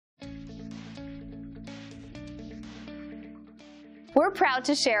We're proud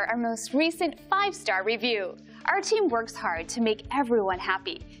to share our most recent 5-star review. Our team works hard to make everyone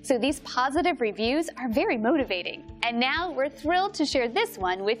happy, so these positive reviews are very motivating. And now we're thrilled to share this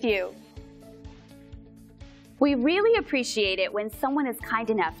one with you. We really appreciate it when someone is kind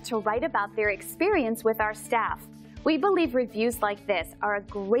enough to write about their experience with our staff. We believe reviews like this are a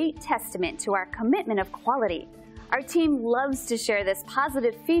great testament to our commitment of quality. Our team loves to share this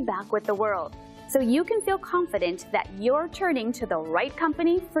positive feedback with the world, so you can feel confident that you're turning to the right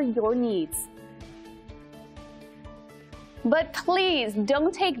company for your needs. But please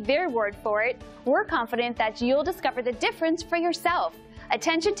don't take their word for it. We're confident that you'll discover the difference for yourself.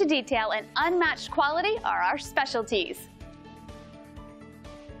 Attention to detail and unmatched quality are our specialties.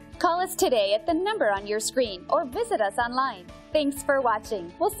 Call us today at the number on your screen or visit us online. Thanks for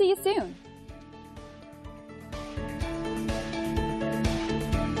watching. We'll see you soon.